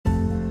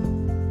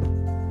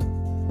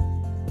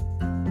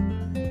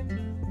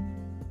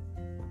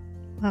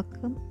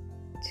Welcome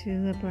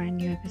to a brand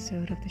new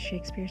episode of the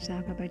Shakespeare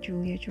Saga by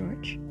Julia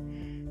George.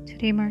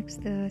 Today marks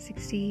the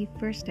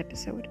 61st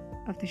episode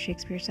of the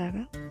Shakespeare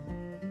Saga,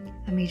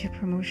 a major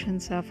promotion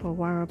of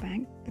Waro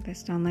Bank, the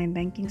best online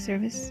banking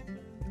service,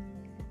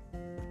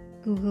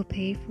 Google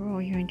Pay for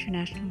all your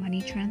international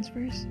money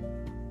transfers,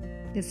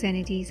 the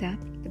Zenides app,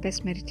 the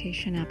best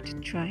meditation app to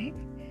try.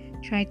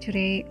 Try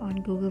today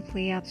on Google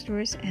Play App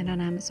Stores and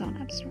on Amazon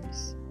App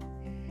Stores.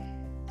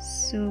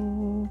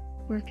 So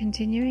we're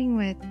continuing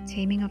with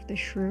Taming of the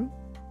Shrew,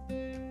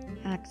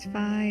 Act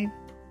 5,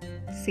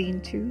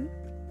 Scene 2.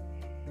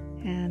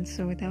 And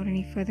so without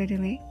any further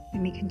delay,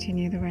 let me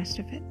continue the rest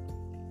of it.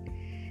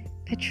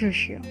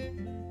 Petruchio.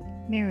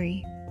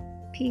 Mary,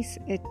 peace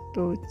it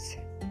bodes,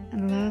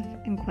 and love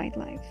and quiet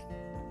life,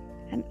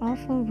 an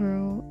awful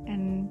rule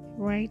and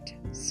right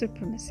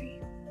supremacy.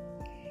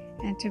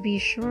 And to be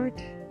short,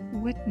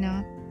 what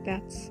not,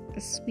 that's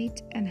a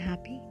sweet and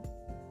happy.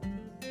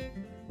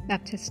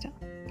 Baptista.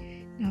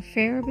 Now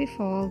fair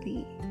befall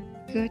thee,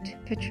 good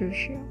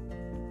Petruchio.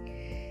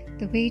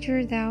 The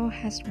wager thou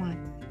hast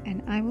won,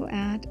 and I will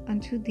add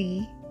unto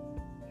thee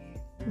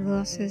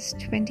losses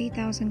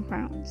 20,000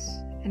 crowns,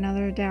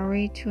 another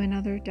dowry to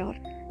another daughter,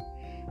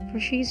 for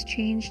she is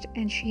changed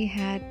and she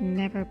had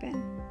never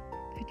been.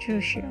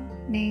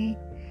 Petruchio. Nay,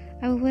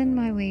 I will win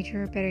my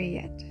wager better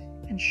yet,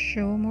 and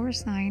show more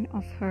sign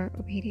of her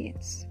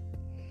obedience,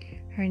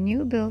 her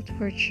new built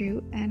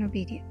virtue and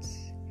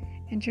obedience.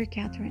 Enter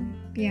Catherine,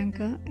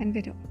 Bianca, and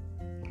Widow.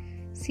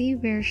 See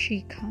where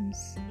she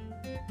comes,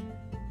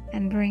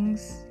 and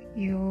brings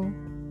you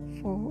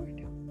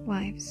forward,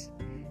 wives,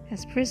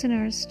 as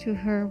prisoners to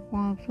her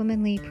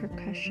womanly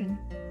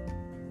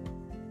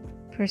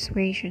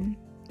persuasion.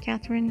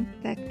 Catherine,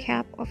 that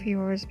cap of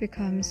yours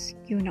becomes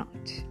you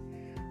not.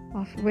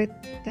 Off with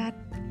that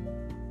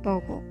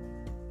bogle,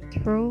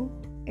 throw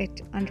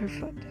it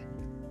underfoot.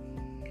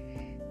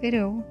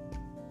 Widow.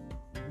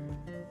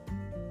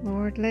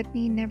 Lord, let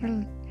me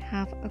never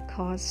have a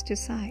cause to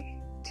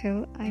sigh,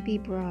 till I be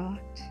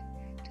brought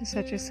to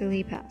such a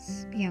silly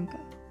pass. Bianca.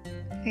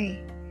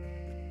 Hey,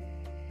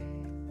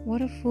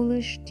 what a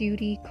foolish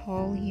duty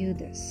call you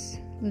this,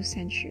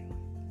 Lucentio.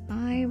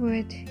 I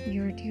would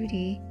your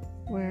duty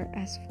were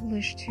as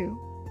foolish too.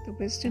 The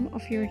wisdom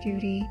of your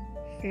duty,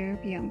 fair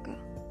Bianca,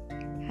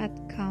 had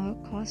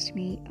cost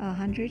me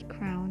 100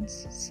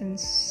 crowns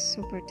since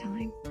supper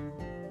time.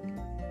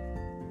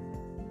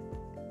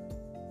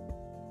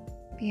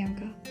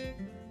 Bianca.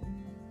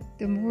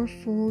 The more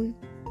fool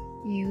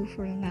you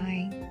for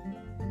lying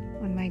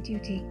on my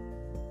duty.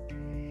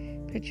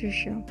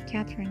 Petruchio.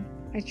 Catherine,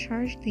 I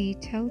charge thee,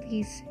 tell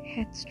these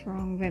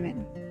headstrong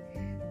women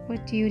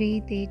what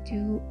duty they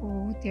do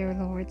owe their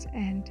lords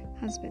and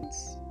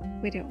husbands.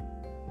 Widow.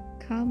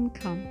 Come,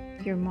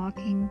 you're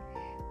mocking.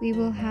 We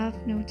will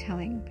have no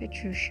telling.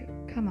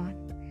 Petruchio. Come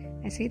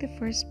on. I say the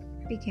first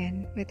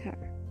begin with her.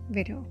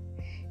 Widow.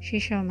 She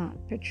shall not.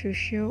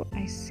 Petruchio.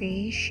 I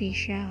say she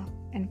shall,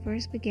 and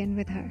first begin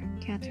with her.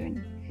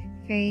 Catherine.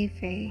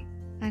 Fay,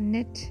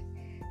 unknit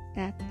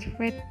that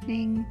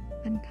threatening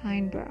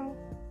unkind brow,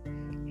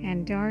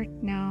 and dart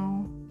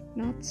now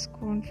not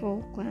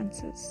scornful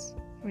glances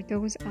for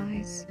those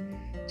eyes,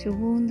 to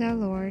wound thy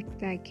lord,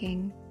 thy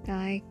king,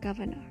 thy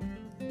governor.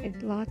 It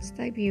blots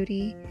thy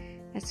beauty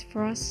as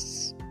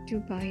frosts do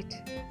bite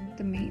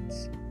the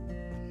maids,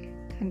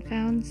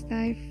 confounds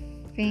thy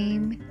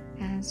fame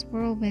as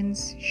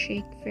whirlwinds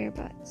shake fair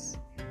buds,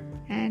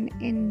 and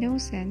in no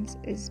sense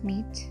is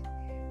meet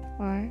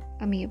or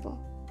amiable.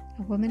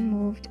 A woman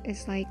moved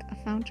is like a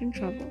fountain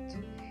troubled,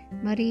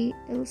 muddy,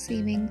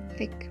 ill-seeming,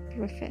 thick,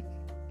 bereft,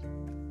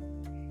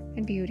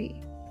 and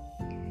beauty.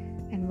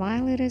 And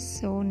while it is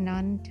so,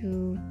 none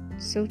do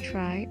so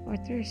try or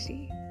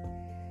thirsty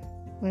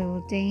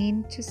will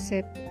deign to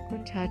sip or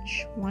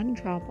touch one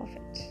drop of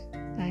it.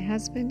 Thy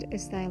husband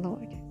is thy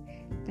lord,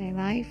 thy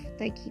life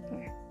thy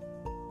keeper,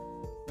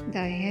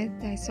 thy head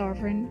thy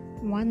sovereign,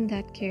 one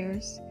that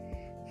cares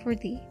for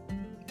thee,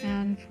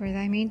 and for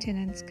thy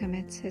maintenance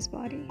commits his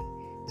body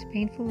to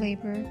painful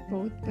labor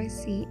both by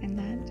sea and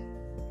land,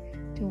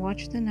 to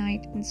watch the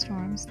night in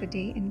storms, the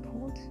day in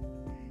cold,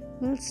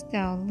 whilst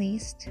thou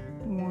liest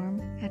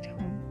warm at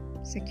home,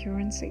 secure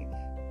and safe,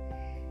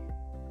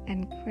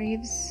 and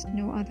craves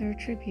no other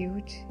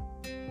tribute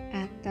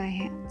at thy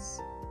hands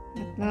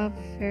but love,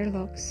 fair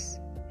looks,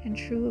 and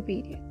true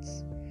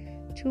obedience.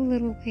 Too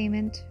little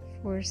payment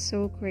for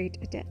so great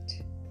a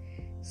debt,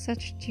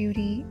 such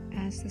duty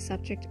as the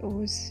subject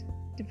owes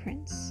the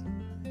prince.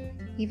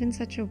 Even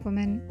such a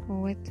woman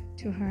oweth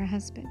to her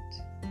husband,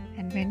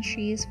 and when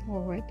she is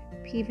forward,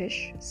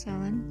 peevish,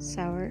 sullen,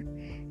 sour,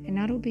 and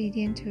not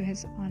obedient to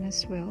his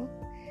honest will,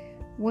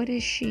 what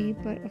is she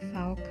but a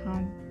foul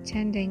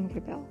contending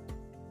rebel,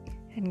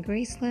 and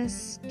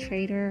graceless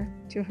traitor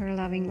to her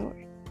loving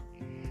lord?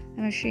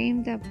 I'm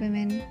ashamed that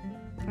women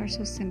are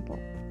so simple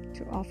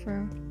to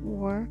offer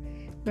war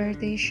where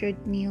they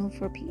should kneel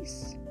for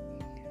peace,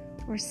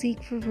 or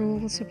seek for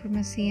rule,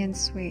 supremacy, and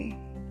sway,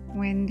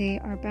 when they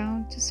are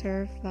bound to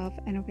serve, love,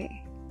 and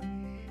obey.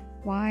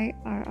 Why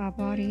are our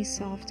bodies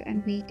soft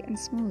and weak and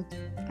smooth,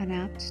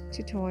 unapt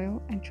to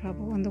toil and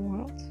trouble in the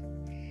world?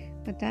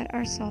 But that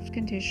our soft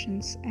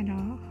conditions and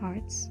our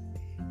hearts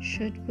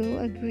will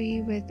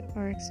agree with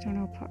our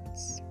external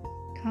parts.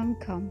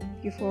 Come,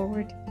 you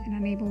forward and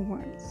unable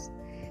worms.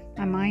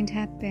 My mind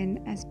hath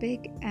been as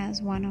big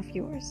as one of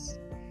yours,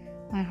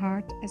 my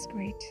heart as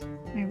great,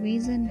 my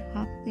reason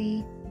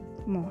haply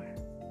more.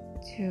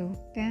 To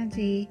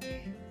bandy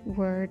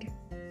word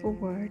for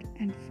word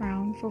and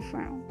frown for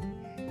frown.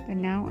 But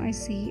now I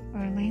see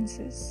our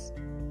lances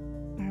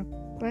are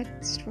but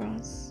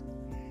straws,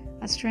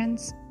 our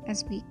strengths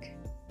as weak,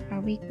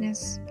 our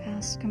weakness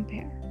past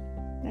compare,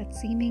 that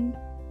seeming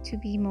to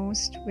be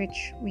most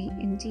which we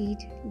indeed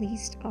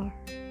least are.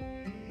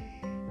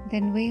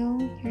 Then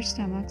wail your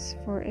stomachs,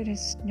 for it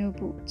is no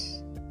boot,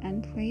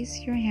 and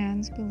place your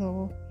hands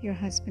below your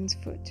husband's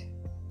foot,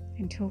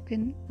 in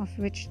token of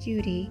which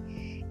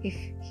duty, if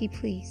he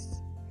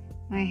please,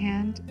 my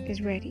hand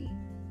is ready.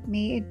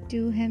 May it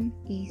do him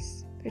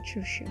ease,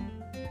 Petruchio.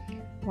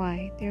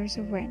 Why, there's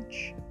a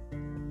wrench.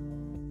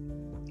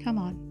 Come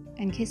on,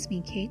 and kiss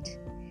me, Kate.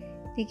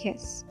 The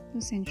kiss,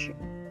 Lucentio.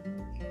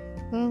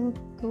 Well,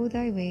 go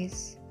thy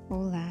ways, O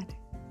lad,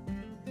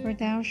 for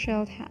thou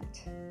shalt have,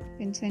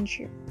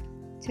 Vincentio.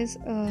 'Tis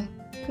a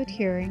good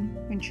hearing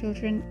when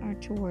children are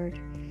toward,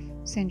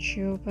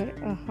 Lucentio,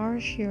 but a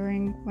harsh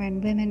hearing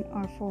when women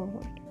are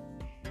forward.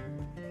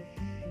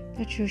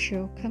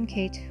 Petruchio, come,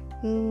 Kate,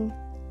 we'll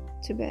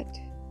to bed.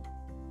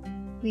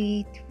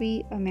 We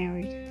three are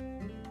married,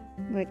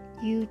 but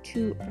you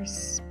two are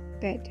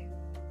sped.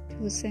 To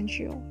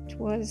Lucentio,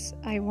 'twas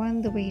I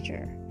won the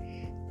wager,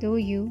 though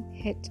you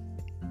hit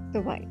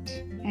the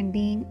white, and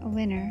being a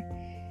winner,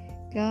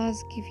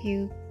 gods give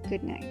you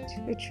good night.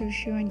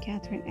 Petruchio and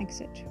Catherine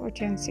exit.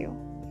 Hortensio,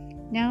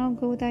 now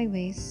go thy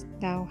ways,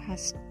 thou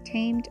hast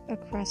tamed a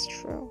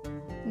crustro.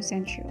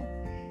 Lucentio,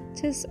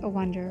 'tis a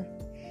wonder,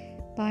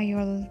 by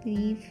your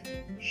leave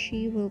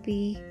she will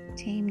be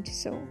tamed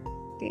so.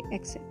 They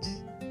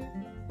exit.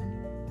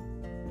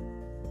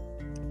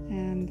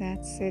 And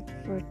that's it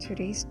for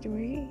today's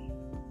story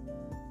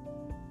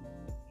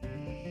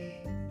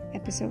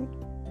episode.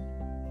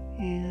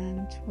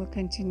 And we'll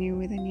continue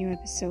with a new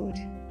episode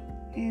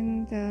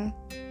in the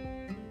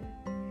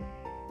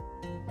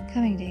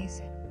coming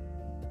days.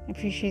 I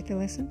appreciate the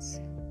listens.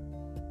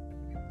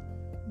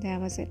 That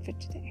was it for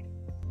today.